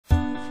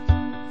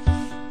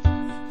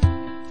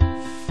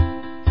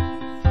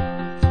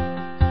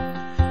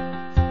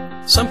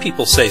Some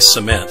people say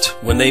cement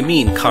when they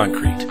mean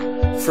concrete.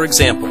 For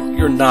example,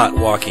 you're not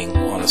walking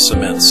on a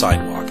cement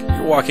sidewalk.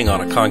 You're walking on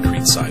a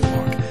concrete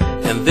sidewalk.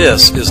 And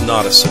this is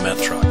not a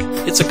cement truck.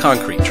 It's a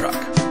concrete truck.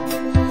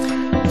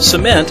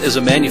 Cement is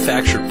a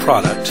manufactured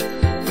product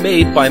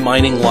made by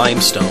mining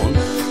limestone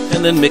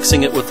and then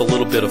mixing it with a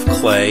little bit of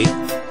clay,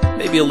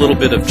 maybe a little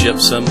bit of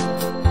gypsum,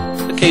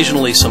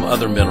 occasionally some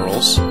other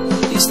minerals.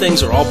 These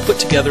things are all put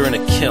together in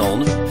a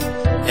kiln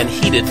and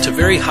heated to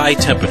very high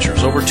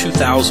temperatures, over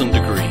 2,000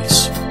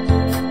 degrees.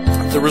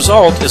 The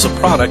result is a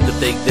product that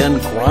they then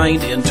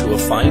grind into a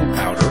fine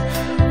powder,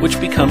 which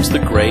becomes the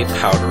gray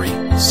powdery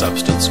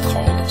substance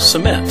called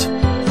cement.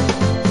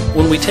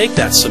 When we take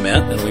that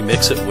cement and we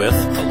mix it with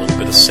a little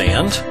bit of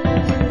sand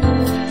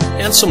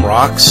and some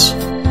rocks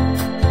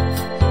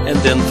and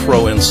then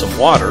throw in some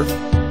water,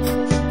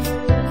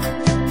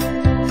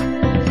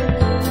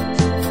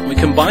 we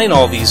combine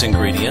all these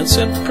ingredients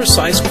in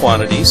precise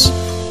quantities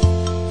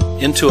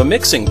into a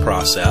mixing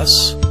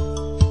process.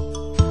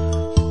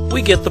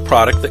 We get the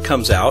product that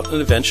comes out and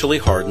eventually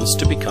hardens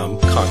to become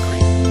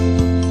concrete.